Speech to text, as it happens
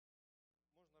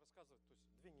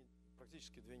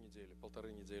Практически 2 недели,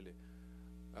 1,5 недели.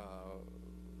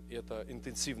 Это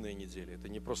интенсивные недели. Это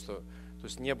не просто, то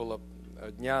есть не было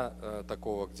дня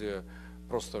такого, где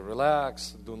просто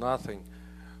relax, do nothing.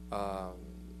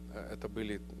 Это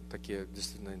были такие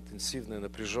действительно интенсивные,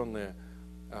 напряженные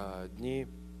дни.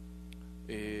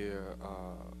 И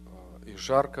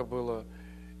жарко было.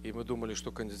 И мы думали,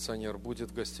 что кондиционер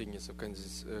будет в гостинице.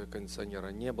 Кондиционера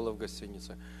не было в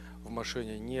гостинице. В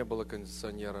машине не было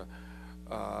кондиционера.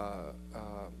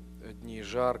 Дни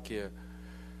жаркие,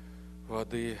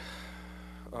 воды,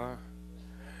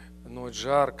 ночь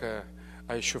жаркая,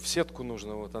 а еще в сетку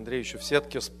нужно. Вот Андрей еще в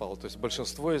сетке спал. То есть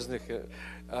большинство из них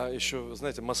еще,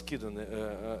 знаете, mosquito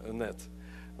net.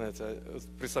 Знаете,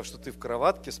 представь, что ты в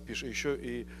кроватке спишь, еще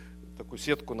и такую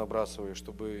сетку набрасываешь,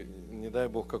 чтобы, не дай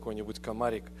бог, какой-нибудь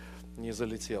комарик не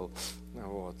залетел.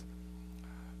 Вот.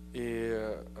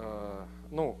 И,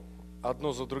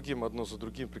 одно за другим,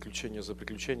 приключение за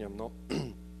приключением, но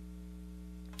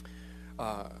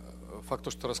факт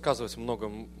то, что рассказывать много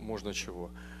можно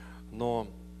чего. Но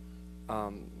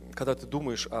когда ты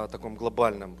думаешь о таком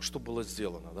глобальном, что было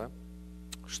сделано, да?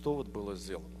 Что вот было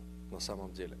сделано на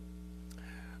самом деле?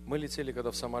 Мы летели,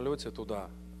 когда в самолете туда,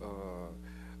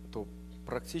 то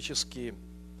практически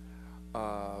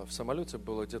в самолете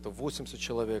было где-то 80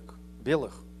 человек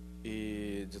белых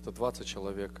и где-то 20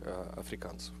 человек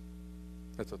африканцев.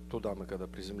 Это туда мы когда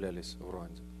приземлялись в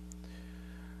Руанде.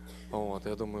 Вот,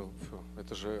 я думаю,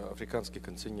 это же африканский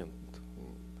континент.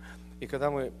 И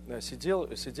когда мы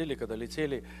сидели, когда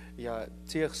летели, я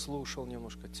тех слушал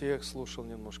немножко,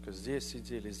 здесь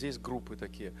сидели, здесь группы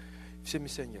такие. Все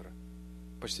миссионеры,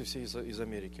 почти все из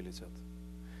Америки летят.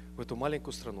 В эту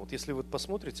маленькую страну. Вот если вы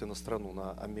посмотрите на страну,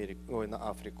 на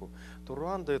Африку, то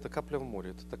Руанда это капля в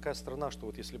море. Это такая страна, что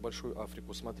вот если большую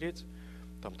Африку смотреть,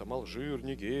 там Алжир,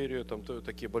 Нигерия, там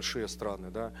такие большие страны,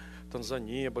 да,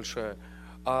 Танзания большая.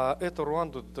 А эту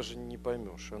Руанду даже не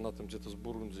поймешь. Она там где-то с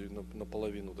Бурунди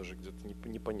наполовину даже где-то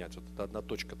не понять. Вот это одна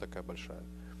точка такая большая.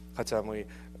 Хотя мы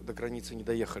до границы не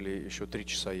доехали, еще 3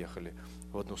 часа ехали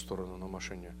в одну сторону на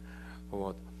машине.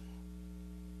 Вот.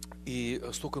 И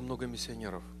столько много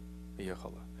миссионеров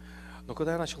ехало. Но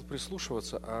когда я начал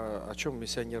прислушиваться, о чем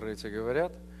миссионеры эти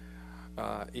говорят,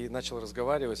 и начал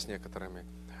разговаривать с некоторыми,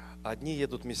 одни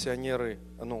едут миссионеры,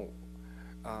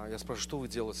 я спрашиваю, что вы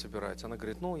делать собираетесь? Она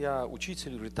говорит, я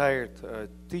учитель, retired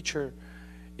teacher,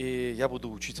 и я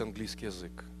буду учить английский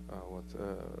язык.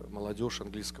 Молодежь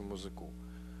английскому языку.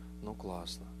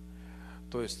 Классно.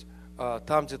 То есть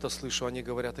там где-то слышу, они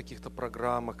говорят о каких-то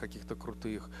программах, каких-то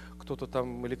крутых, кто-то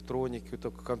там электронике,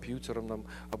 кто-то компьютером нам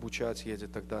обучать едет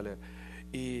и так далее.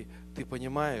 И ты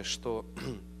понимаешь, что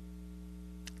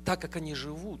так как они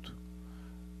живут,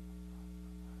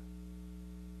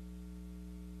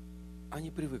 они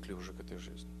привыкли уже к этой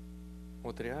жизни.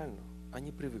 Вот реально,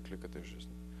 они привыкли к этой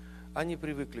жизни. Они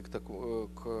привыкли к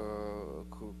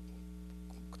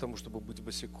тому, чтобы быть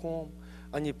босиком.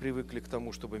 Они привыкли к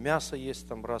тому, чтобы мясо есть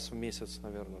там раз в месяц,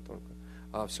 наверное, только.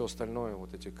 А все остальное,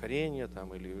 вот эти коренья,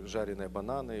 там, или жареные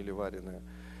бананы, или вареные,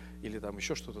 или там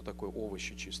еще что-то такое,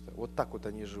 овощи чисто. Вот так вот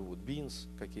они живут. Бинс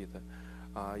какие-то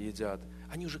едят.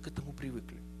 Они уже к этому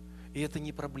привыкли. И это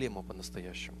не проблема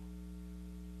по-настоящему.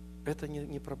 Это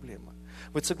не проблема.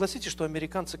 Вы согласитесь, что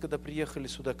американцы, когда приехали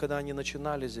сюда, когда они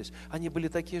начинали здесь, они были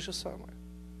такие же самые.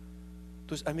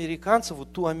 То есть американцы,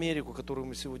 вот ту Америку, которую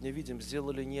мы сегодня видим,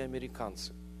 сделали не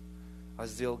американцы, а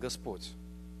сделал Господь.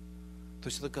 То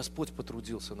есть это Господь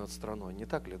потрудился над страной, не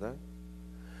так ли, да?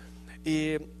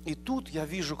 И тут я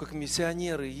вижу, как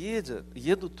миссионеры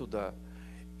едут туда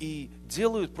и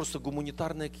делают просто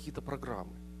гуманитарные какие-то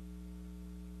программы.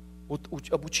 Вот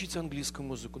обучить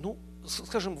английскому языку.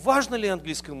 Скажем, важно ли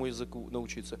английскому языку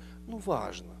научиться?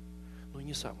 Важно, но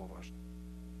не самое важное.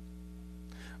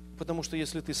 Потому что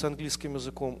если ты с английским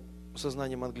языком, со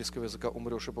знанием английского языка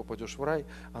умрешь и попадешь в рай,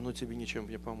 оно тебе ничем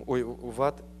не поможет. В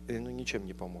ад, ничем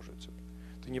не поможет тебе.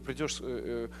 Ты не придешь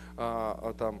в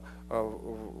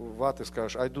ад и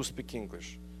скажешь, I do speak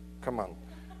English. Come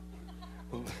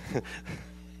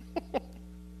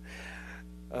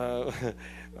on.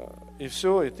 И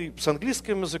все, и ты с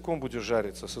английским языком будешь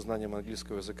жариться, со знанием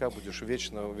английского языка будешь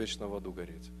вечно в аду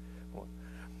гореть. Вот.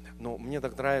 Но мне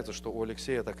так нравится, что у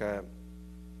Алексея такая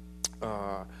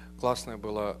классная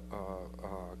была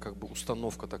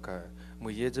установка такая.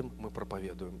 Мы едем, мы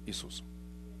проповедуем Иисуса.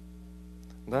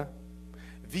 Да?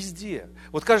 Везде.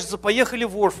 Вот кажется, поехали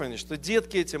в орфанидж, что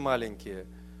детки эти маленькие,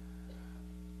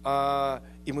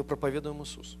 и мы проповедуем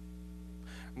Иисуса.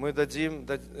 Мы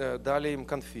дали им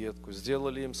конфетку,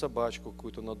 сделали им собачку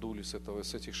какую-то, надули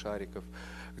с этих шариков,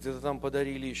 где-то там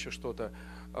подарили еще что-то.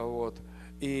 Вот.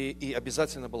 И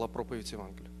обязательно была проповедь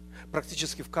Евангелия.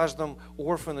 Практически в каждом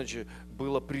орфанедже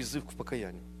было призыв к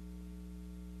покаянию.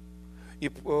 И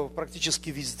практически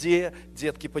везде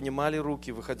детки поднимали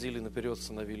руки, выходили наперед,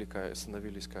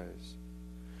 становились каясь.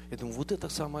 Я думаю, вот это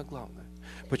самое главное.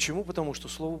 Почему? Потому что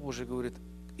Слово Божье говорит,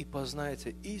 и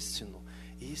познайте истину,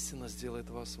 и истина сделает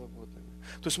вас свободными.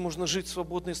 То есть можно жить в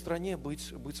свободной стране,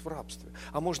 быть в рабстве.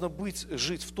 А можно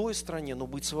жить в той стране, но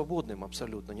быть свободным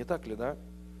абсолютно. Не так ли, да?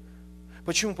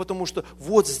 Почему? Потому что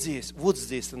вот здесь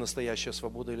и настоящая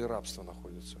свобода или рабство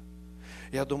находится.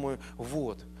 Я думаю,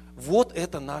 вот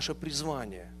это наше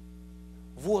призвание.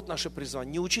 Вот наше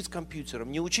призвание. Не учить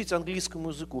компьютерам, не учить английскому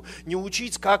языку, не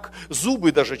учить, как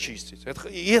зубы даже чистить.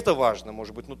 И это важно,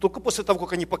 может быть, но только после того,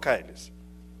 как они покаялись.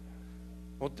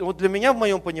 Вот для меня, в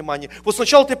моем понимании, вот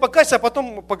сначала ты покайся, а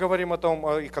потом поговорим о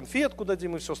том, и конфетку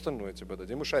дадим, и все остальное тебе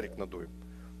дадим, и шарик надуем.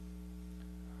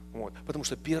 Вот. Потому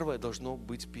что первое должно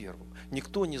быть первым.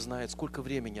 Никто не знает, сколько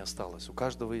времени осталось у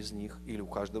каждого из них или у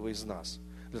каждого из нас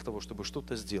для того, чтобы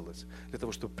что-то сделать, для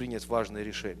того, чтобы принять важное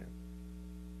решение.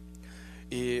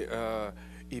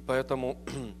 И поэтому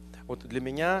вот для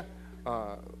меня,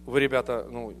 вы, ребята,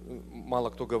 мало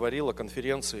кто говорил о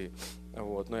конференции,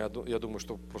 вот, но я думаю,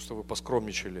 что просто вы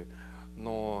поскромничали,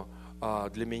 но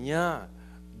для меня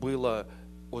было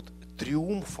вот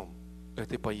триумфом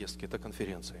этой поездки, эта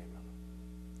конференция именно.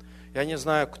 Я не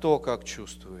знаю, кто как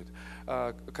чувствует.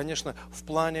 Конечно, в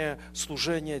плане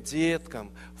служения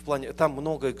деткам, там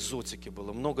много экзотики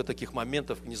было, много таких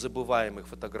моментов, незабываемых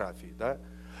фотографий, да?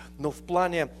 Но в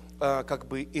плане как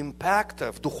бы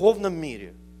импакта в духовном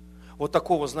мире, вот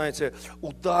такого, знаете,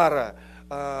 удара,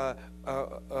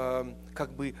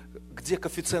 как бы, где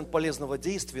коэффициент полезного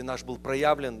действия наш был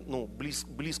проявлен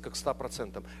близко к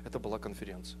 100%, это была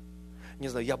конференция. Не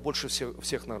знаю, я больше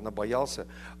всех, наверное, боялся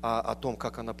о том,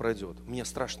 как она пройдет. Мне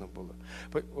страшно было.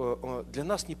 Для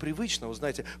нас непривычно, вы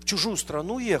знаете, в чужую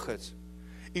страну ехать,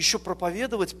 еще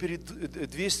проповедовать перед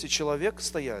 200 человек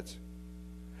стоять.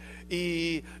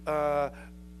 И,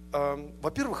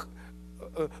 во-первых,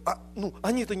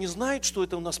 они-то не знают, что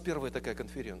это у нас первая такая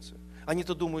конференция.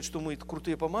 Они-то думают, что мы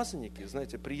крутые помазанники,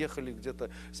 знаете, приехали где-то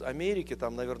с Америки,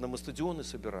 там, наверное, мы стадионы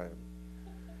собираем.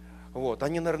 Вот.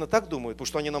 Они, наверное, так думают, потому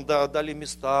что они нам дали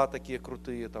места такие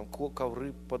крутые, там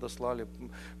ковры подослали,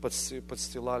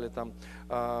 подстилали, там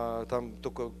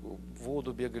только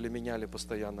воду бегали, меняли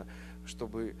постоянно,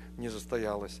 чтобы не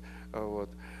застоялось. Вот.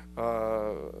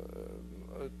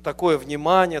 Такое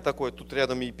внимание, тут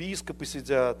рядом епископы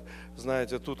сидят,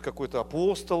 знаете, тут какой-то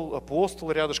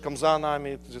апостол рядышком за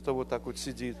нами, где-то вот так вот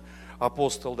сидит,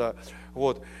 апостол, да,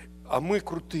 вот, а мы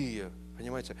крутые,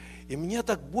 понимаете, и мне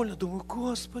так больно, думаю,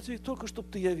 Господи, только чтоб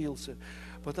ты явился,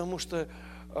 потому что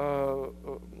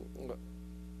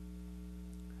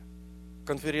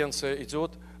конференция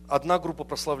идет, одна группа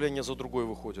прославления за другой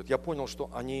выходит, я понял, что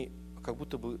они как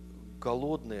будто бы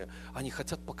голодные, они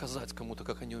хотят показать кому-то,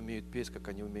 как они умеют петь, как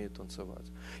они умеют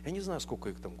танцевать. Я не знаю, сколько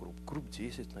их там групп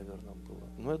 10, наверное, было.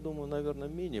 Но я думаю, наверное,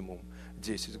 минимум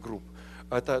 10 групп.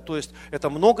 То есть это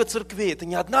много церквей, это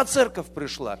не одна церковь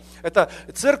пришла, это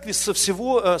церкви со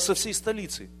всей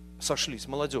столицы сошлись,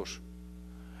 молодежь.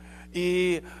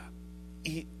 И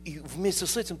вместе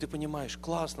с этим ты понимаешь,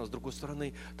 классно, с другой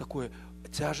стороны, такое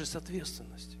тяжесть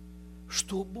ответственности.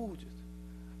 Что будет?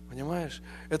 Понимаешь?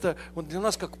 Это вот для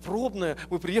нас как пробное,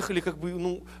 мы приехали как бы,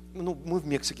 мы в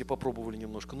Мексике попробовали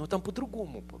немножко, но там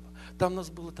по-другому было. Там нас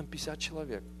было 50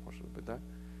 человек, может быть, да?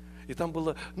 И там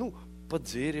было, под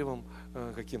деревом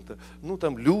каким-то,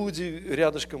 там люди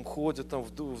рядышком ходят, там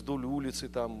вдоль улицы,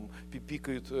 там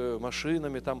пикают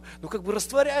машинами, там, как бы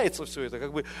растворяется все это,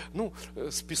 как бы,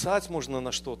 списать можно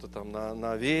на что-то там,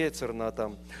 на ветер,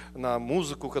 на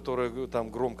музыку, которая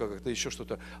там громко как-то, еще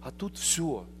что-то. А тут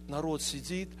все, народ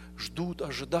сидит, ждут,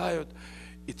 ожидают,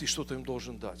 и ты что-то им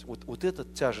должен дать. Вот эта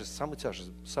тяжесть, самая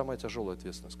тяжелая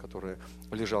ответственность, которая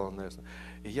лежала на этом.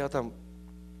 И я там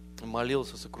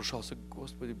молился, сокрушался,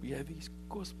 Господи, явись,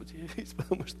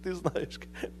 потому что ты знаешь,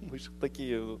 мы же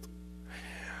такие вот,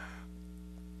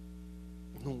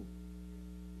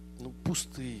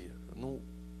 пустые,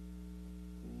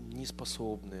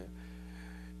 неспособные.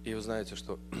 И вы знаете,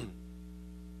 что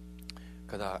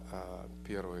когда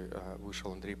первый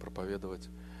вышел Андрей проповедовать,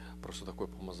 просто такое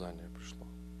помазание пришло.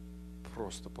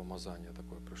 Просто помазание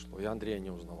такое пришло. Я Андрея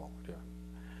не узнавал, реально.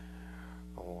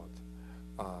 Вот.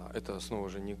 это снова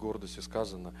же не гордости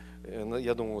сказано.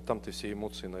 Я думаю, вот там ты все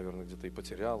эмоции, наверное, где-то и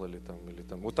потерял, или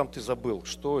там. Вот там ты забыл,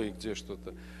 что и где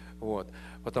что-то. Вот.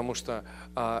 Потому что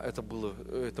это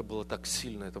было так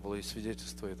сильно, это было и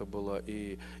свидетельство, это было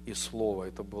и слово,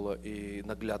 это было и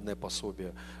наглядное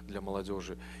пособие для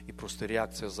молодежи. И просто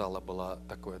реакция зала была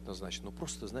такой однозначной. Ну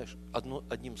просто, знаешь,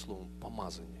 одним словом,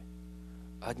 помазание.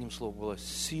 Одним словом, было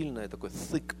сильное такое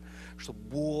thick, что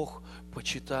Бог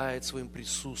почитает своим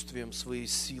присутствием, своей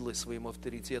силой, своим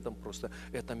авторитетом просто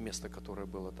это место, которое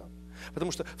было там.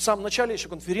 Потому что в самом начале еще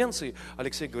конференции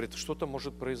Алексей говорит, что-то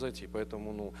может произойти,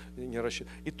 поэтому не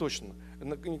рассчитывай. И точно,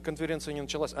 конференция не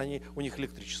началась, у них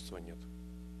электричества нет.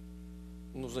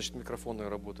 Значит, микрофоны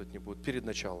работать не будут перед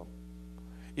началом.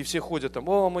 И все ходят там,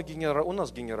 у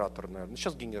нас генератор, наверное,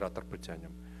 сейчас генератор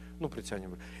притянем.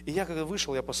 Притянем. И я когда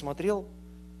вышел, я посмотрел,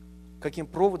 каким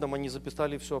проводом они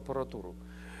записали всю аппаратуру.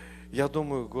 Я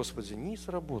думаю, Господи, не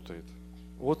сработает.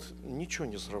 Вот ничего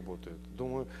не сработает.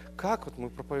 Думаю, как вот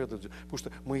мы проповедуем? Потому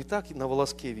что мы и так на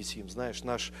волоске висим, знаешь,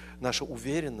 наша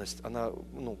уверенность, она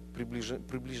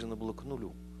приближена была к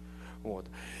нулю. Вот.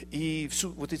 И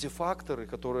вот эти факторы,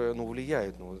 которые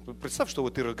влияют. Представь, что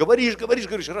вот ты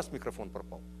говоришь, раз микрофон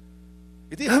пропал.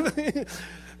 И ты...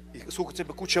 И сколько у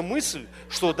тебя куча мыслей,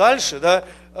 что дальше, да,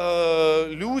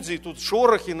 люди, тут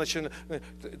шорохи начинают.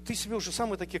 Ты себе уже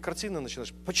самые такие картины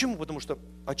начинаешь. Почему? Потому что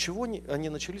от чего они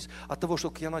начались? От того,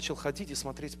 что я начал ходить и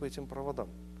смотреть по этим проводам.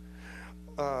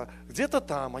 Где-то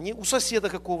там они у соседа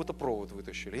какого-то провод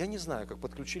вытащили. Я не знаю, как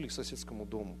подключили к соседскому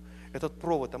дому этот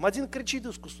провод. Там один кричит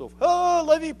из кустов,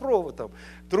 лови провод там.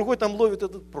 Другой там ловит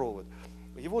этот провод.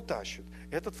 Его тащат.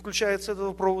 Этот включает с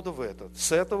этого провода в этот,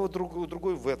 с этого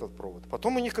другой в этот провод.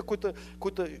 Потом у них какой-то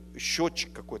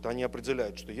счетчик какой-то, они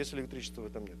определяют, что есть электричество, в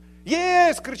этом нет.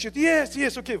 Есть, кричит,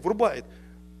 есть, окей, врубает.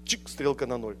 Чик, стрелка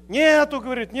на 0. Нету,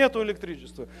 говорит, нету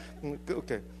электричества.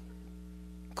 Окей.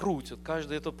 Крутят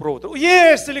каждый этот провод.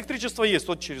 Есть электричество, есть.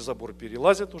 Тот через забор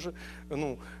перелазит уже.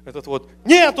 Этот вот.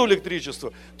 Нету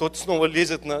электричества. Тот снова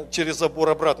лезет через забор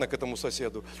обратно к этому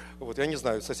соседу. Вот, я не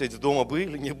знаю, соседи дома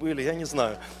были, не были, я не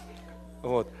знаю.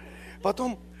 Вот.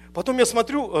 Потом я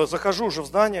смотрю, захожу уже в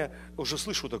здание, уже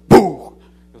слышу так бух.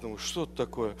 Я думаю, что это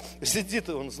такое? Сидит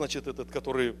он, значит, этот,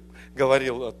 который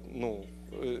говорил,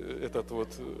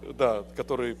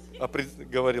 который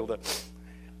говорил,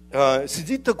 да.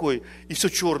 Сидит такой, и все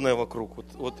черное вокруг,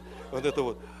 вот это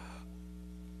вот.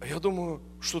 Я думаю,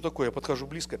 что такое? Я подхожу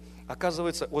близко.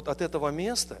 Оказывается, вот от этого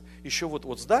места, еще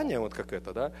вот здание, вот как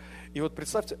это, да, и вот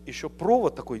представьте, еще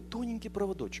провод такой, тоненький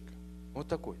проводочек, вот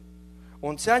такой.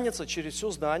 Он тянется через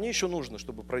все здание, еще нужно,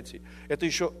 чтобы пройти. Это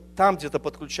еще там где-то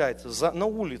подключается, на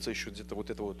улице еще где-то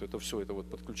это все это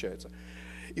подключается.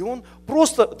 И он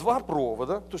просто 2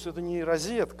 провода, то есть это не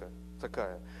розетка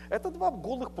такая, это 2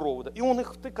 голых провода, и он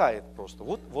их втыкает просто.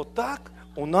 Вот так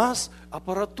у нас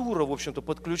аппаратура, в общем-то,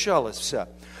 подключалась вся.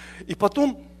 И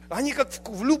потом они как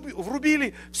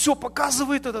врубили, все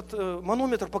показывает, этот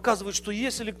манометр показывает, что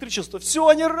есть электричество. Все,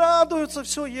 они радуются,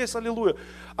 все есть, аллилуйя.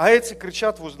 А эти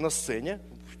кричат на сцене,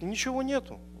 ничего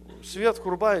нету. Свет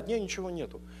врубает, ничего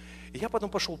нету. И я потом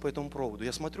пошел по этому проводу,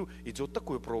 я смотрю, идет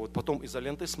такой провод, потом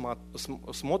изолентой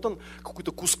смотан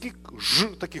какие-то куски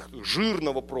таких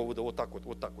жирного провода, вот так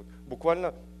вот,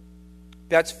 буквально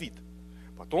 5 фит.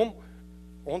 Потом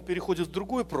он переходит в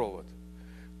другой провод,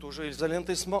 тоже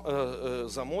изолентой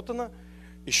замотано,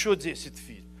 еще 10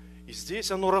 фит. И здесь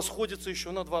оно расходится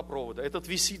еще на 2 провода. Этот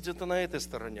висит где-то на этой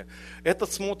стороне. Этот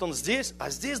смотан здесь, а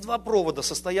здесь 2 провода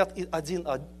состоят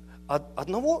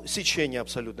одного сечения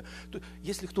абсолютно.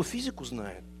 Если кто физику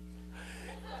знает,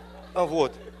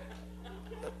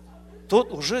 то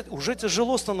уже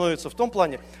тяжело становится в том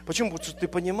плане. Почему? Потому что ты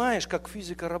понимаешь, как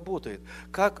физика работает.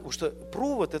 Потому что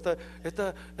провод,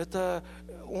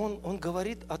 он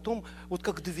говорит о том, вот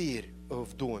как дверь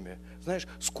в доме. Знаешь,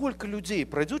 сколько людей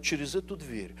пройдет через эту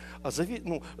дверь,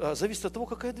 зависит от того,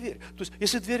 какая дверь. То есть,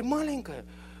 если дверь маленькая,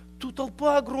 то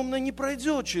толпа огромная не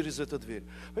пройдет через эту дверь.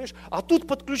 Понимаешь? А тут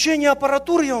подключение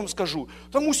аппаратуры, я вам скажу,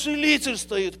 там усилитель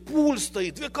стоит, пульт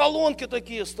стоит, 2 колонки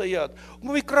такие стоят,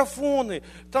 микрофоны,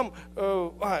 там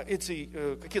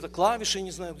какие-то клавиши,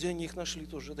 не знаю, где они их нашли,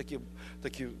 тоже такие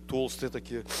толстые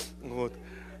такие, вот.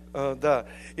 Да,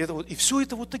 и все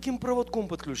это вот таким проводком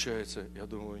подключается. Я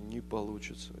думаю, не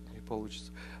получится.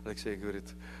 Алексей говорит,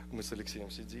 мы с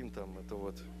Алексеем сидим там,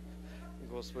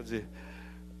 Господи,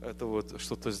 это вот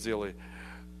что-то сделай.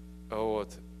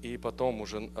 Вот. И потом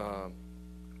уже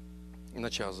на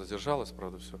час задержалось,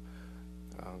 правда, все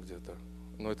где-то.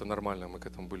 Но это нормально, мы к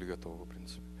этому были готовы, в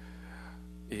принципе.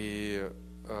 И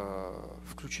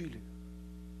включили.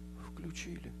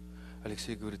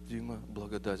 Алексей говорит, Дима,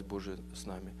 благодать Божия с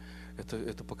нами.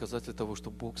 Это показатель того, что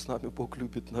Бог с нами, Бог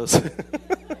любит нас.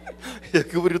 Я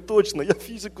говорю, точно, я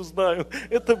физику знаю.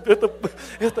 Это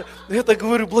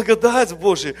говорю, благодать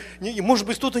Божья. Может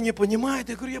быть, кто-то не понимает.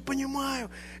 Я говорю, я понимаю.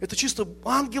 Это чисто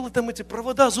ангелы там эти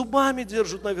провода зубами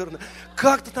держат, наверное.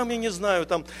 Как-то там, я не знаю,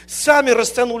 там сами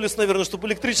растянулись, наверное, чтобы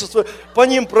электричество по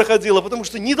ним проходило, потому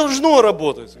что не должно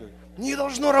работать. Не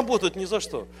должно работать ни за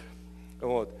что.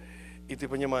 Вот. И ты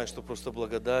понимаешь, что просто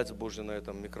благодать Божья на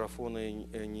этом, микрофоны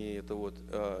не это вот,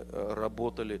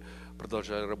 работали,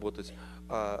 продолжали работать.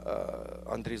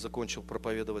 Андрей закончил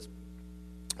проповедовать,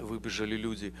 выбежали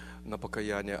люди на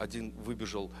покаяние. Один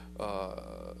выбежал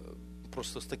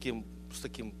просто с таким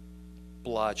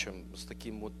плачем, с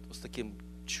таким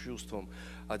чувством.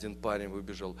 Один парень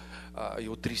выбежал,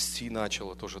 его трясти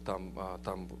начало тоже там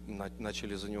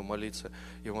начали за него молиться,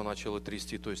 его начало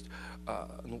трясти. То есть,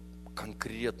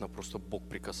 конкретно просто Бог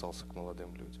прикасался к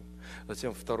молодым людям.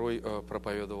 Затем второй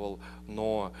проповедовал,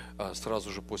 но сразу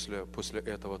же после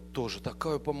этого тоже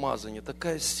такое помазание,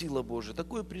 такая сила Божия,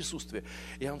 такое присутствие.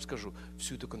 Я вам скажу,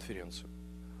 всю эту конференцию,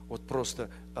 вот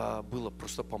просто было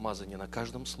просто помазание на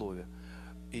каждом слове.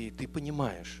 И ты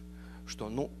понимаешь, что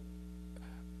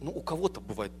у кого-то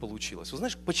бывает получилось. Вы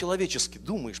знаешь, по-человечески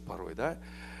думаешь порой, да?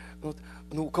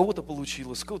 У кого-то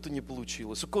получилось, у кого-то не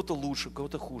получилось, у кого-то лучше, у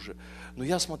кого-то хуже. Но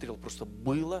я смотрел, просто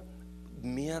была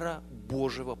мера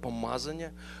Божьего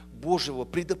помазания, Божьего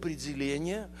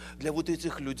предопределения для вот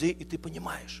этих людей, и ты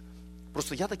понимаешь.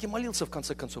 Просто я таки молился в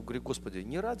конце концов, говорю, Господи,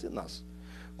 не ради нас.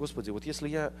 Господи, вот если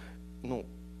я,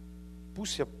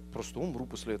 пусть я просто умру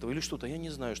после этого или что-то, я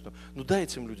не знаю что. Дай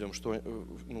этим людям, что,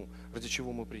 ради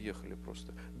чего мы приехали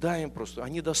просто. Дай им просто,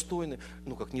 они достойны,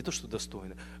 не то что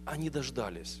достойны, они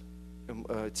дождались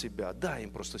Тебя, дай им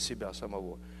просто себя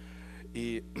самого.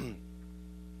 И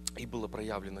была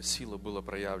проявлена сила, было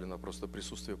проявлено просто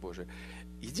присутствие Божие.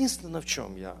 Единственное, в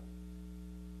чем я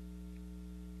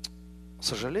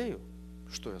сожалею,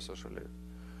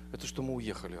 это что мы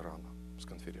уехали рано с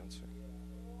конференции.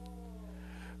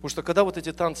 Потому что когда вот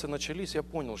эти танцы начались, я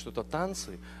понял, что это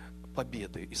танцы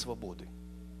победы и свободы.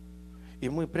 И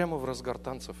мы прямо в разгар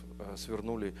танцев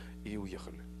свернули и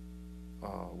уехали.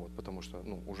 Потому что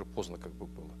уже поздно как бы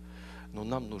было. Но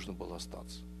нам нужно было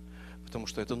остаться. Потому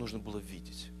что это нужно было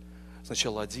видеть.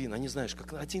 Сначала один, они, знаешь,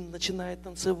 как один начинает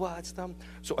танцевать, там,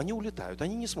 все, они улетают,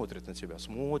 они не смотрят на тебя,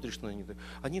 смотришь на них,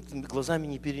 они глазами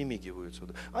не перемигиваются.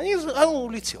 Он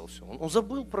улетел, все, он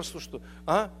забыл просто, что,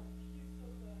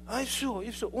 и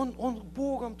все, он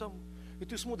Богом там, и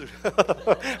ты смотришь,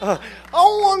 а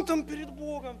он там перед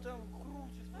Богом там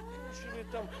крутит,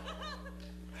 выкручивает там.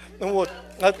 Вот.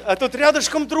 А тут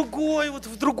рядышком другой, вот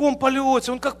в другом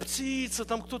полете, он как птица,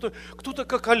 там кто-то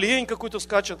как олень какой-то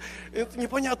скачет. Это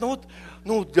непонятно,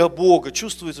 для Бога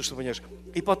чувствуется, что, понимаешь.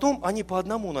 И потом они по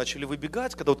одному начали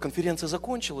выбегать, когда вот конференция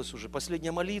закончилась уже,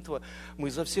 последняя молитва,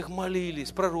 мы за всех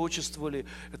молились, пророчествовали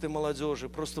этой молодежи,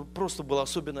 просто было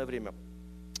особенное время.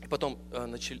 И потом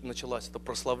началось это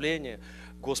прославление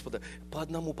Господа по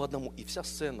одному, и вся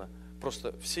сцена,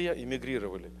 просто все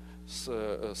эмигрировали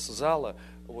с зала,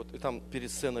 и там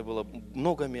перед сценой было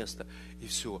много места, и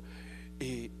все.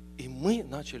 И мы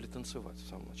начали танцевать в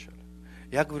самом начале.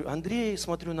 Я говорю, Андрей,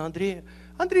 смотрю на Андрея.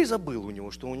 Андрей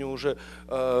забыл что у него уже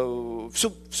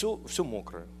все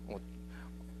мокрое,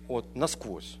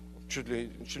 насквозь. Чуть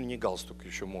ли не галстук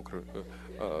еще мокрый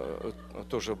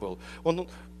тоже был.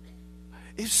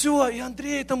 И все, и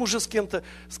Андрей там уже с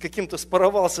каким-то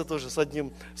споровался тоже, с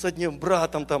одним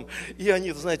братом там. И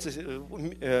они, знаете,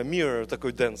 mirror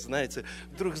такой дэнс, знаете,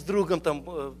 друг с другом там,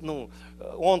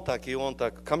 он так и он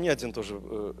так. Ко мне один тоже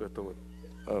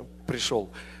пришел.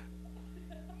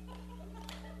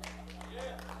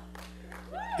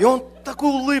 И он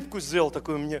такую улыбку сделал,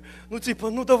 такую мне,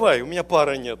 давай, у меня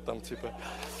пары нет там, типа.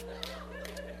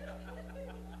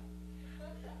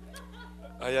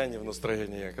 А я не в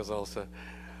настроении оказался.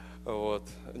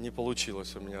 Не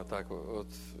получилось у меня так.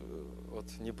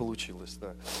 Не получилось,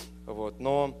 да.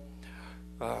 Но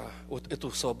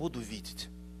эту свободу видеть.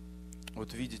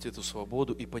 Видеть эту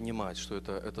свободу и понимать, что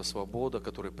это свобода,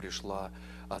 которая пришла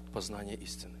от познания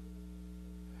истины.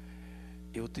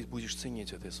 И ты будешь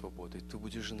ценить этой свободой, ты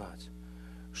будешь знать,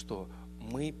 что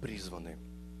мы призваны.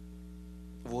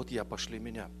 Пошли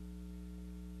меня.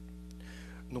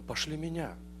 Пошли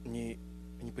меня.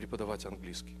 Не преподавать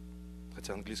английский.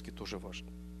 Хотя английский тоже важен.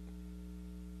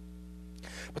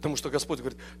 Потому что Господь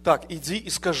говорит, так, иди и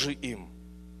скажи им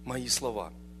мои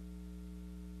слова.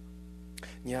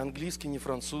 Ни английский, ни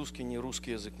французский, ни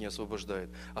русский язык не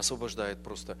освобождает. Освобождает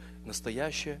просто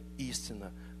настоящая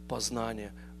истина,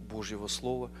 познание Божьего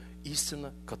Слова.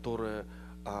 Истина, которая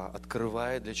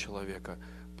открывает для человека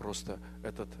просто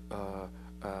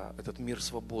этот мир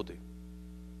свободы,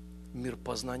 мир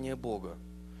познания Бога,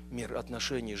 мир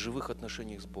отношений, живых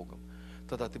отношений с Богом.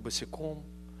 Тогда ты босиком,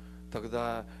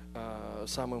 тогда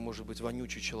самый, может быть,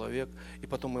 вонючий человек, и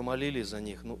потом мы молились за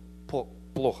них,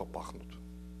 плохо пахнут,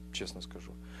 честно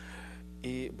скажу.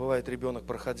 И бывает, ребенок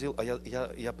проходил, а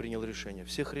я принял решение,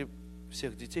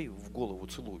 всех детей в голову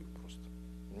целую просто.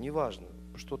 Неважно,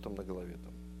 что там на голове,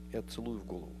 я целую в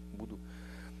голову, буду.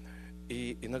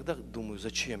 И иногда думаю,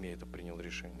 зачем я это принял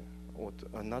решение.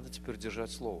 Надо теперь держать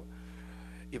слово.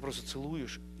 И просто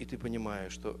целуешь, и ты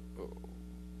понимаешь, что,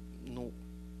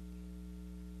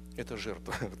 это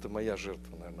жертва, это моя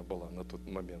жертва, наверное, была на тот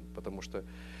момент, потому что,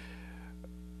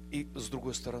 и с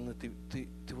другой стороны, ты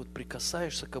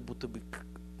прикасаешься, как будто бы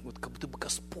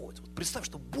Господь. Представь,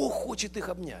 что Бог хочет их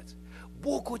обнять,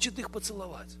 Бог хочет их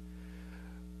поцеловать.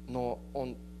 Но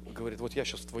Он говорит, я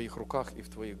сейчас в твоих руках и в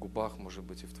твоих губах, может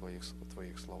быть, и в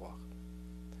твоих словах.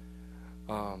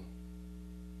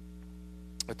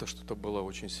 Это что-то было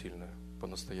очень сильное,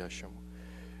 по-настоящему.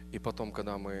 И потом,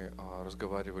 когда мы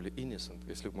разговаривали innocent,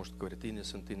 если может говорить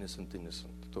innocent,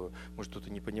 то, может, кто-то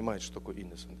не понимает, что такое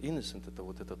innocent. Innocent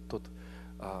 – это тот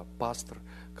пастор,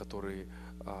 который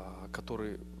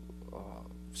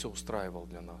все устраивал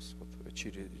для нас.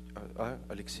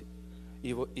 Алексей.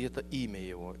 И это имя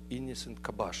его, Innocent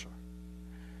Кабаша.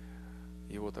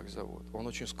 Его так зовут. Он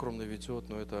очень скромно ведет,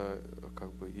 но это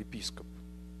как бы епископ,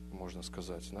 можно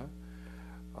сказать, да?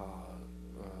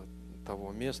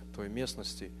 Той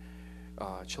местности,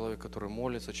 человек, который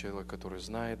молится, человек, который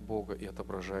знает Бога и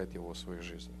отображает Его в своей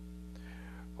жизни.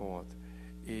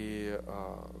 И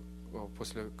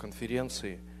после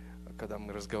конференции, когда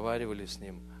мы разговаривали с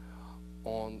ним,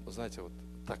 он, знаете,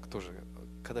 так тоже,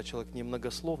 когда человек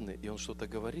немногословный, и он что-то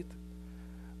говорит,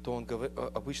 то он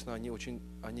обычно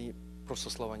они просто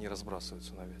слова не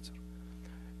разбрасываются на ветер.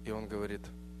 И он говорит,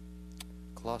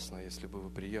 классно, если бы вы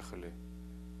приехали,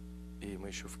 и мы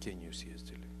еще в Кению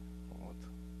съездили,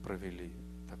 провели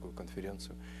такую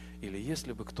конференцию. Или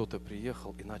если бы кто-то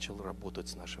приехал и начал работать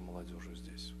с нашей молодежью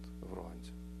здесь, в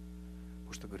Руанде.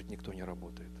 Потому что, говорит, никто не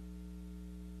работает.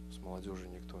 С молодежью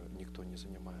никто не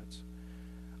занимается.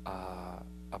 А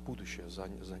будущее за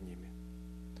ними.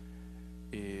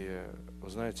 И, вы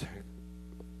знаете,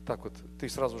 ты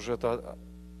сразу же это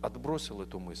отбросил,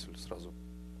 эту мысль сразу.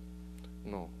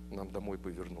 Нам домой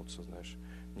бы вернуться, знаешь,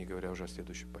 не говоря уже о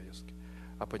следующей поездке.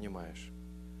 А понимаешь,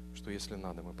 что если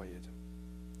надо, мы поедем.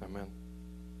 Амин.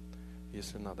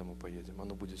 Если надо, мы поедем.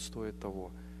 Оно будет стоить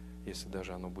того, если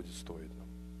даже оно будет стоить нам.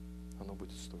 Оно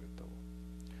будет стоить того.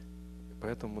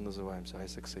 Поэтому мы называемся I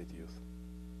Succeed Youth.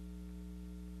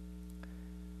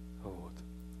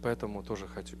 Поэтому тоже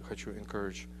хочу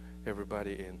encourage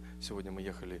everybody in. Сегодня мы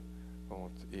ехали,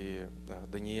 и с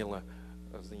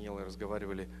Даниэлой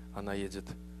разговаривали, она едет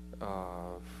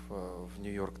в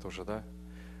Нью-Йорк тоже, да?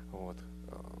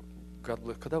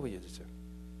 Когда вы едете?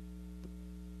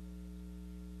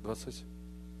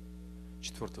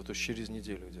 24-го, то есть через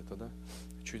неделю где-то, да?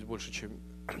 Чуть больше, чем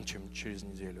через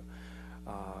неделю.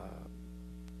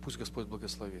 Пусть Господь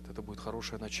благословит. Это будет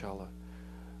хорошее начало.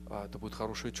 Это будет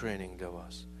хороший тренинг для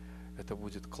вас. Это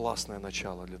будет классное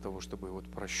начало для того, чтобы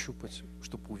прощупать,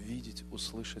 чтобы увидеть,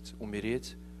 услышать,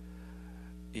 умереть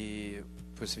и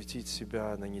посвятить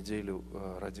себя на неделю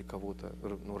ради кого-то,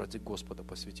 ради Господа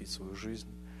посвятить свою жизнь,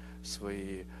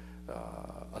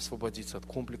 освободиться от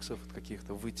комплексов, от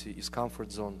каких-то, выйти из comfort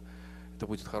zone. Это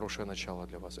будет хорошее начало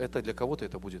для вас. Это для кого-то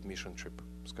это будет mission trip,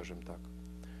 скажем так.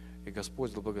 И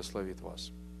Господь благословит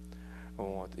вас.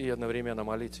 И одновременно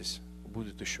молитесь.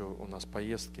 Будут еще у нас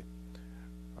поездки.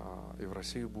 И в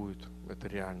Россию будет, это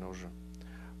реально уже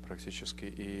практически.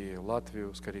 И в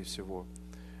Латвию, скорее всего,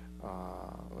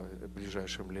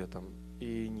 ближайшим летом.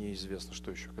 И неизвестно, что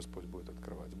еще Господь будет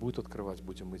открывать. Будет открывать,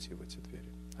 будем идти в эти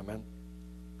двери. Аминь.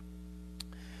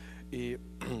 И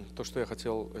то, что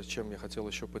чем я хотел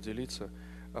еще поделиться,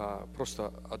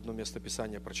 просто одно место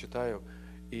Писания прочитаю,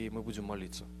 и мы будем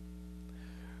молиться.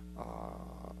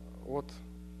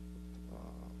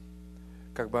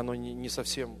 Как бы оно не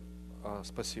совсем,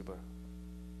 спасибо,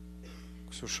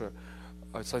 Ксюша,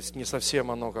 не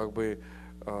совсем оно как бы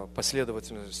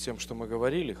последовательно с тем, что мы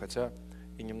говорили, хотя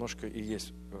и немножко и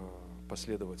есть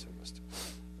последовательность.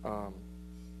 В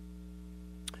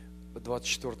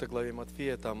 24 главе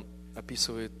Матфея там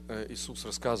описывает, Иисус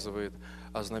рассказывает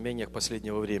о знамениях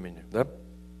последнего времени, да?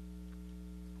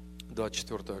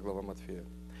 24 глава Матфея.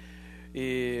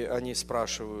 И они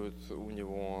спрашивают у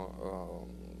него,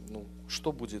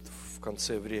 что будет в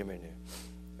конце времени.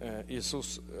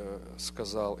 Иисус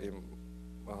сказал им,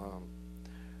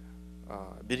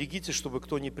 Берегитесь, чтобы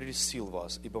кто не прельстил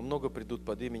вас, ибо много придут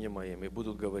под именем Моим и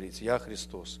будут говорить: Я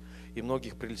Христос, и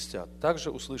многих прельстят.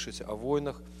 Также услышите о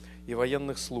войнах и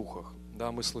военных слухах.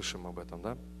 Да, мы слышим об этом,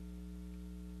 да?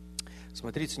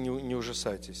 Смотрите, не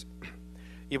ужасайтесь,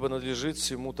 ибо надлежит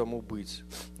всему тому быть,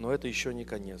 но это еще не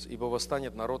конец. Ибо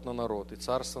восстанет народ на народ, и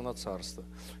царство на царство,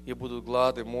 и будут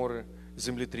глады, моры,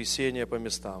 землетрясения по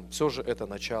местам. Все же это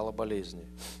начало болезни.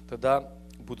 Тогда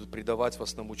будут предавать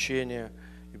вас на мучения,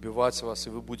 убивать вас, и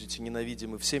вы будете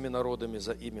ненавидимы всеми народами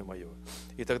за имя Мое.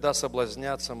 И тогда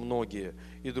соблазнятся многие,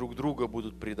 и друг друга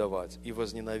будут предавать, и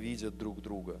возненавидят друг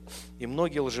друга. И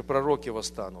многие лжепророки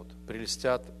восстанут,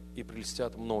 прельстят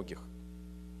многих.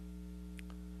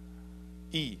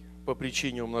 И по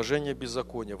причине умножения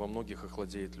беззакония во многих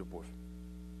охладеет любовь.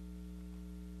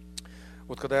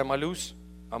 Вот когда я молюсь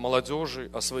о молодежи,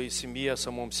 о своей семье, о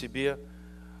самом себе,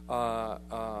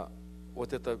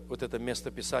 вот это место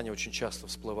Писания очень часто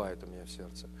всплывает у меня в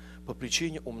сердце. По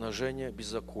причине умножения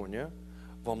беззакония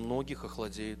во многих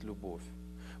охладеет любовь.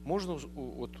 Можно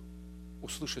вот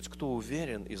услышать, кто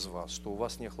уверен из вас, что у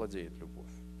вас не охладеет любовь?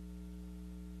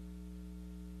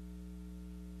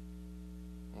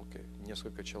 Окей,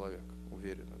 несколько человек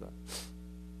уверены,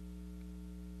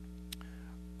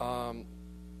 да?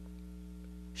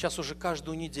 Сейчас уже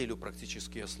каждую неделю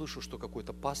практически я слышу, что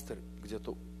какой-то пастырь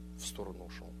где-то в сторону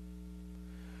ушел.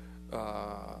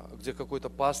 Где какой-то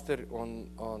пастырь, он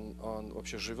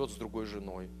вообще живет с другой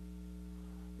женой,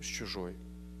 с чужой.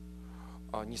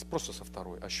 Не просто со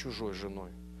второй, а с чужой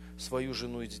женой. Свою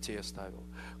жену и детей оставил.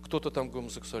 Кто-то там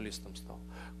гомосексуалистом стал.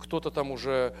 Кто-то там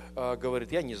уже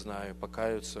говорит: я не знаю,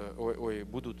 покаются,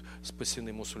 будут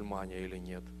спасены мусульмане или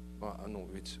нет.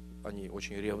 Ведь они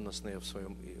очень ревностные в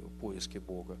своем поиске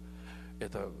Бога.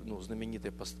 Это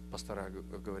знаменитые пастора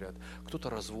говорят.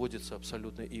 Кто-то разводится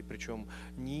абсолютно, и причем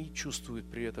не чувствует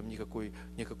при этом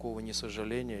никакого ни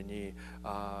сожаления,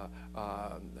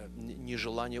 ни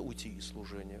желания уйти из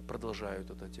служения.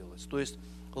 Продолжают это делать. То есть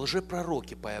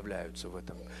лжепророки появляются в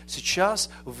этом.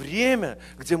 Сейчас время,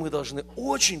 где мы должны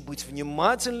очень быть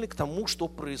внимательны к тому, что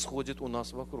происходит у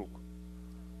нас вокруг.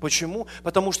 Почему?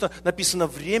 Потому что написано: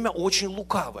 время очень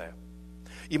лукавое.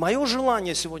 И мое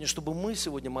желание сегодня, чтобы мы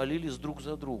сегодня молились друг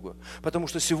за друга. Потому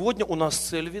что сегодня у нас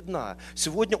цель видна.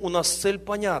 Сегодня у нас цель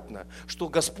понятна. Что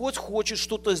Господь хочет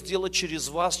что-то сделать через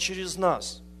вас, через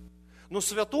нас. Но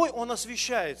святой, он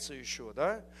освящается еще,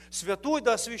 да? Святой,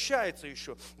 да, освящается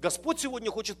еще. Господь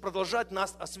сегодня хочет продолжать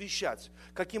нас освящать.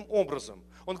 Каким образом?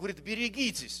 Он говорит: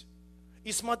 берегитесь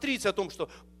и смотрите о том, что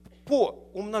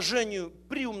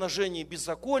при умножении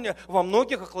беззакония во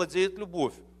многих охладеет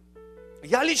любовь.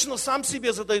 Я лично сам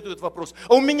себе задаю этот вопрос.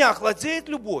 А у меня охладеет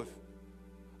любовь?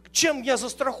 Чем я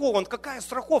застрахован? Какая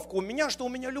страховка у меня, что у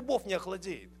меня любовь не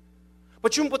охладеет?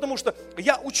 Почему? Потому что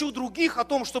я учу других о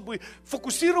том, чтобы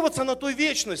фокусироваться на той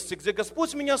вечности, где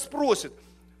Господь меня спросит: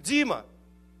 Дима,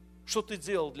 что ты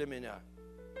делал для меня?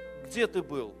 Где ты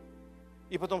был?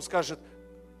 И потом скажет: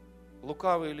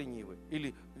 лукавый и ленивый,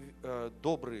 или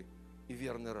добрый и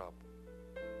верный раб.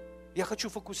 Я хочу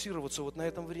фокусироваться вот на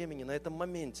этом времени, на этом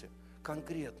моменте.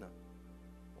 Конкретно.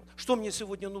 Что мне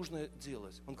сегодня нужно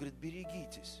делать? Он говорит: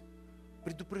 берегитесь.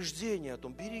 Предупреждение о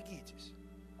том: берегитесь.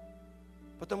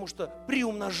 Потому что при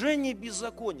умножении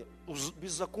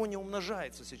беззаконие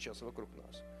умножается сейчас вокруг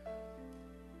нас.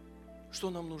 Что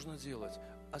нам нужно делать?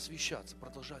 Освящаться,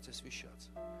 продолжать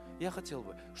освящаться. Я хотел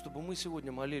бы, чтобы мы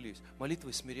сегодня молились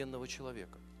молитвой смиренного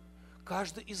человека.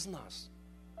 Каждый из нас.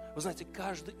 Вы знаете,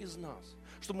 каждый из нас.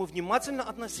 Чтобы мы внимательно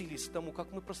относились к тому,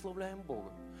 как мы прославляем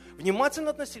Бога.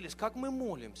 Внимательно относились, как мы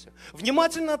молимся.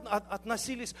 Внимательно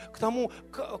относились к тому,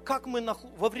 как мы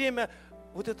во время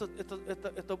вот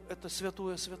это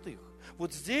святое святых.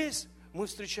 Вот здесь мы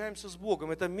встречаемся с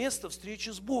Богом. Это место встречи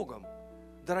с Богом.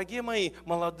 Дорогие мои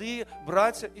молодые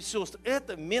братья и сестры,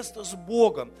 это место с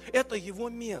Богом. Это Его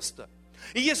место.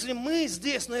 И если мы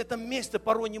здесь, на этом месте,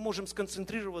 порой не можем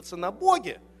сконцентрироваться на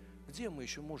Боге, где мы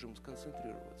еще можем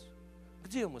сконцентрироваться?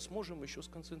 Где мы сможем еще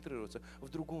сконцентрироваться? В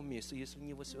другом месте, если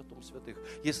не во святом святых,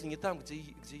 если не там, где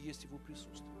есть Его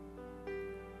присутствие.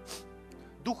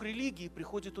 Дух религии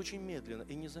приходит очень медленно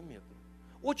и незаметно.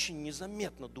 Очень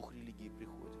незаметно дух религии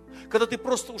приходит. Когда ты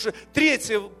просто уже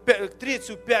третью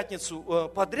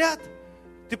пятницу подряд,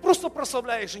 ты просто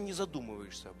прославляешь и не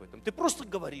задумываешься об этом. Ты просто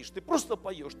говоришь, ты просто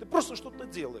поешь, ты просто что-то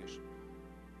делаешь.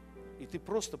 И ты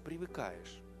просто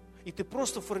привыкаешь. И ты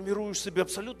просто формируешь себе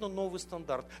абсолютно новый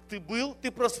стандарт. Ты был,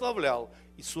 ты прославлял,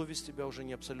 и совесть тебя уже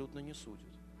абсолютно не судит.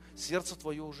 сердце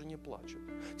твое уже не плачет.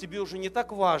 Тебе уже не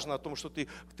так важно о том, что ты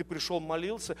пришел,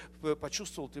 молился,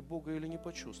 почувствовал ты Бога или не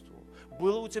почувствовал.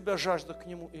 Было у тебя жажда к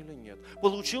Нему или нет.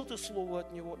 Получил ты слово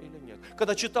от Него или нет.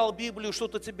 Когда читал Библию,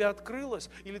 что-то тебе открылось,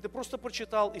 или ты просто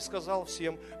прочитал и сказал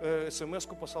всем,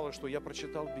 смс-ку послал, что я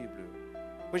прочитал Библию.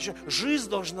 Жизнь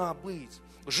должна быть,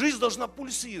 жизнь должна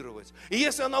пульсировать. И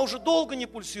если она уже долго не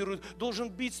пульсирует, должен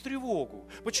бить тревогу.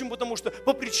 Почему? Потому что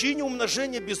по причине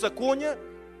умножения беззакония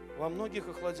во многих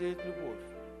охладеет любовь.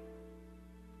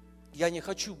 Я не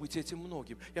хочу быть этим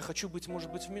многим. Я хочу быть, может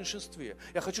быть, в меньшинстве.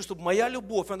 Я хочу, чтобы моя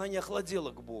любовь, она не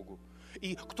охладела к Богу.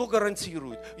 И кто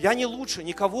гарантирует? Я не лучше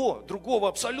никого другого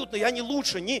абсолютно. Я не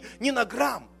лучше ни на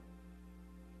грамм.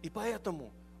 И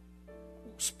поэтому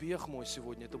успех мой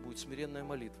сегодня, это будет смиренная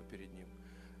молитва перед Ним.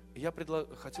 И я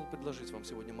хотел предложить вам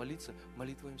сегодня молиться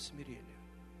молитвой смирения.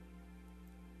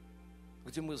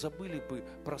 Где мы забыли бы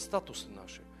про статусы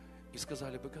наши и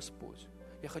сказали бы: Господь,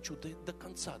 я хочу до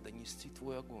конца донести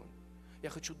Твой огонь. Я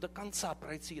хочу до конца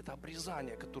пройти это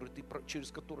обрезание,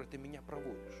 через которое Ты меня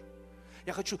проводишь.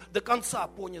 Я хочу до конца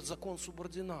понять закон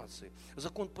субординации,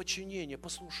 закон подчинения,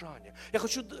 послушания. Я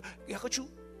хочу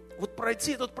вот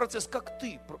пройти этот процесс, как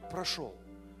Ты прошел.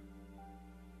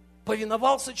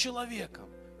 Повиновался человеком.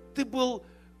 Ты был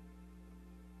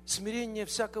смирение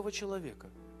всякого человека,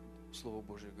 Слово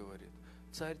Божье говорит.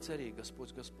 Царь царей,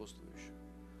 Господь господствующий.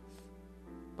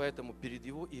 Поэтому перед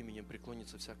Его именем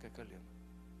преклонится всякое колено.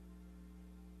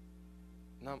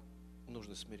 Нам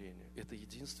нужно смирение. Это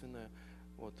единственное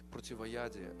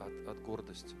противоядие от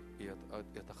гордости и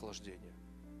от охлаждения.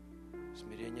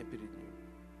 Смирение перед Ним.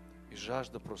 И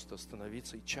жажда просто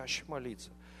остановиться и чаще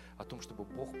молиться о том, чтобы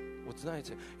Бог,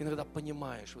 знаете, иногда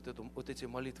понимаешь вот эти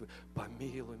молитвы: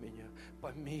 помилуй меня,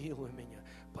 помилуй меня,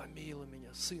 помилуй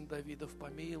меня, сын Давидов,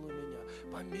 помилуй меня,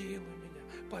 помилуй меня,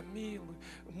 помилуй.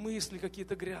 Мысли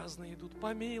какие-то грязные идут: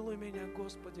 помилуй меня,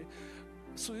 Господи.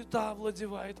 Суета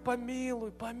овладевает: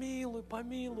 помилуй, помилуй,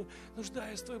 помилуй,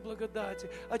 нуждаюсь в Твоей благодати,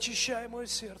 очищай мое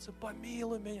сердце,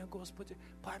 помилуй меня, Господи,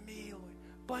 помилуй,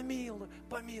 помилуй,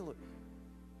 помилуй.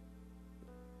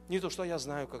 Не то, что я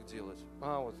знаю, как делать.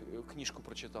 Книжку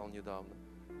прочитал недавно.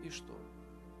 И что?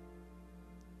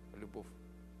 Любовь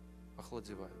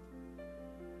охладевает.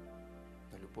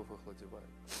 Любовь охладевает.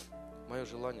 Мое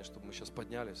желание, чтобы мы сейчас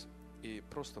поднялись и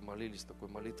просто молились такой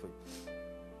молитвой,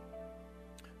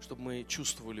 чтобы мы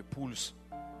чувствовали пульс,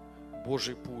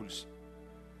 Божий пульс,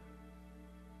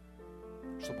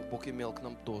 чтобы Бог имел к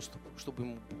нам доступ, чтобы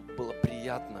Ему было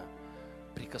приятно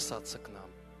прикасаться к нам,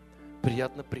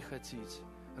 приятно приходить,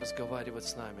 разговаривать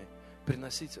с нами,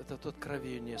 приносить это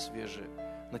откровение свежее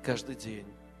на каждый день.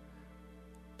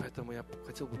 Поэтому я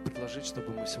хотел бы предложить,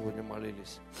 чтобы мы сегодня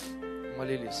молились,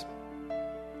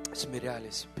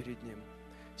 смирялись перед Ним,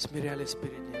 смирялись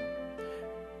перед Ним.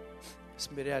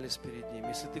 Смирялись перед Ним.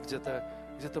 Если ты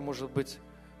где-то, может быть,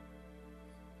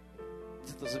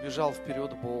 где-то забежал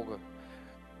вперед Бога,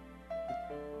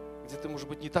 где ты, может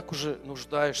быть, не так уже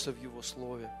нуждаешься в Его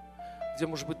Слове, где,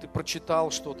 может быть, ты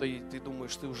прочитал что-то, и ты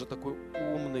думаешь, ты уже такой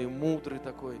умный, мудрый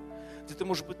такой, где ты,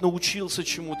 может быть, научился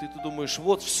чему-то, и ты думаешь: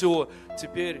 вот все,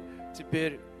 теперь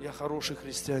я хороший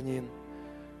христианин.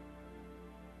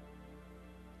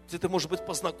 Где ты, может быть,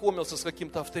 познакомился с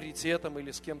каким-то авторитетом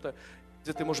или с кем-то,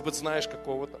 где ты, может быть, знаешь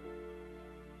какого-то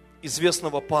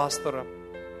известного пастора,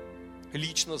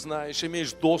 лично знаешь,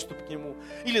 имеешь доступ к нему,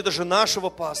 или даже нашего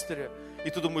пастыря, и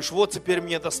ты думаешь: вот теперь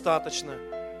мне достаточно,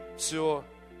 все,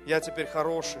 я теперь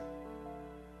хороший.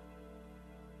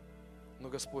 Но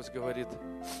Господь говорит: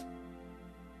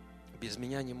 без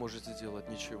меня не можете делать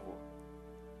ничего.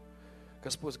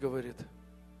 Господь говорит: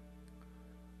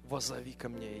 воззови ко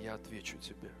мне, и я отвечу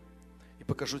тебе. И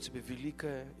покажу тебе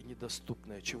великое и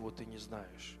недоступное, чего ты не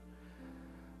знаешь.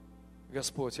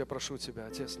 Господь, я прошу Тебя,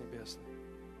 Отец Небесный,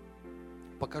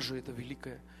 покажи это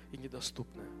великое и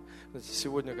недоступное. Знаете,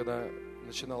 сегодня, когда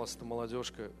начиналась эта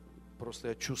молодежка, просто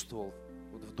я чувствовал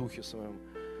в духе своем,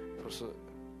 просто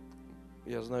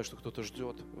я знаю, что кто-то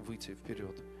ждет выйти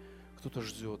вперед. Кто-то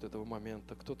ждет этого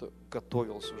момента, кто-то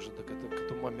готовился уже к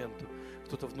этому моменту,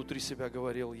 кто-то внутри себя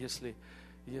говорил: если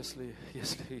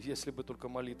бы только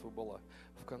молитва была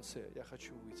в конце, я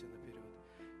хочу выйти наперед.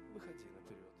 Выходи.